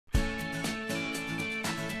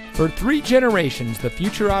For 3 generations, the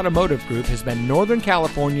Future Automotive Group has been Northern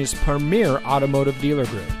California's premier automotive dealer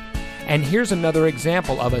group. And here's another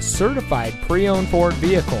example of a certified pre-owned Ford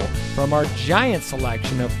vehicle from our giant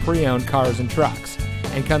selection of pre-owned cars and trucks,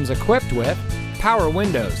 and comes equipped with power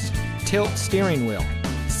windows, tilt steering wheel,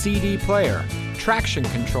 CD player, traction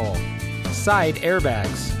control, side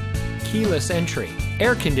airbags, keyless entry,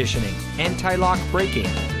 air conditioning, anti-lock braking,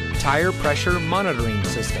 tire pressure monitoring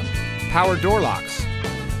system, power door locks,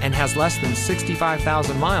 and has less than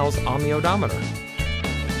 65,000 miles on the odometer.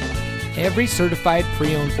 Every certified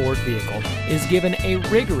pre-owned Ford vehicle is given a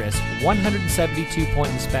rigorous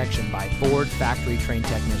 172-point inspection by Ford factory-trained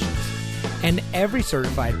technicians. And every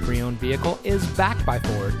certified pre-owned vehicle is backed by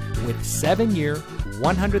Ford with 7-year,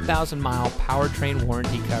 100,000-mile powertrain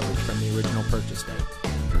warranty coverage from the original purchase date,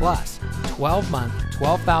 plus 12-month,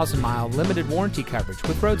 12,000-mile limited warranty coverage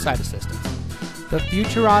with roadside assistance. The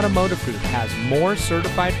Future Automotive Group has more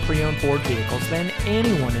certified pre-owned Ford vehicles than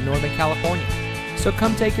anyone in Northern California. So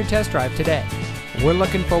come take your test drive today. We're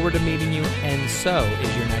looking forward to meeting you, and so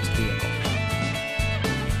is your next vehicle.